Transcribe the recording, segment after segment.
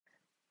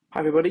Hi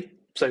everybody.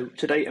 So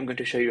today I'm going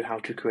to show you how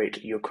to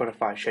create your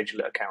Cronofy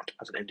Scheduler account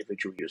as an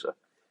individual user.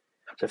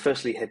 So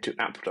firstly head to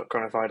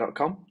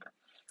app.cronofy.com.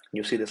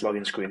 You'll see this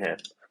login screen here.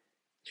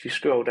 If you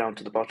scroll down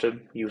to the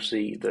bottom, you'll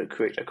see the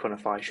create a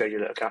Cronofy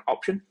Scheduler account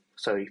option.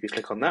 So if you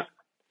click on that,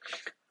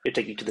 it'll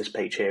take you to this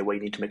page here where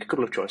you need to make a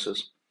couple of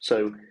choices.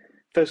 So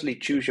firstly,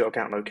 choose your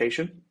account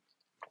location.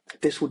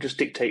 This will just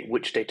dictate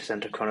which data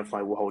center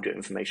Cronofy will hold your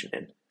information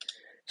in.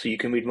 So you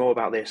can read more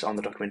about this on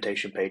the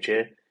documentation page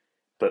here.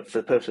 But for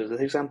the purposes of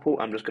this example,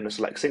 I'm just going to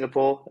select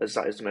Singapore as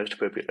that is the most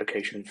appropriate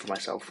location for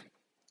myself.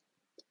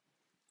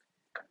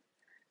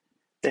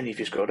 Then if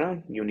you scroll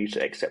down, you'll need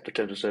to accept the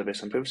terms of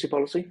service and privacy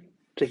policy.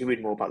 So you can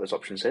read more about those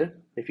options here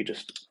if you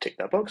just tick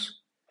that box.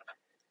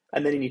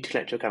 And then you need to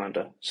connect your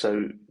calendar.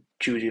 So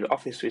choose either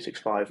Office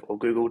 365 or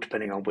Google,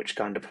 depending on which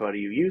kind of provider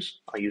you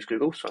use. I use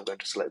Google, so I'm going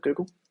to select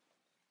Google.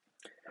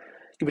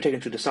 You'll be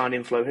taken through the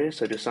sign-in flow here,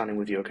 so just sign in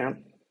with your account.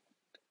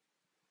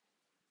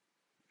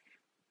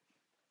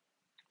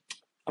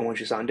 And once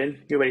you're signed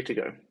in, you're ready to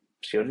go.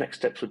 So your next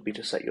steps would be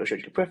to set your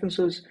scheduling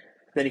preferences,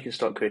 then you can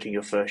start creating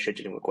your first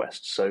scheduling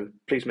requests. So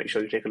please make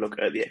sure you take a look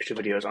at the extra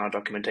videos on our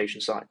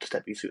documentation site to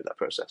step you through that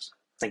process.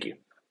 Thank you.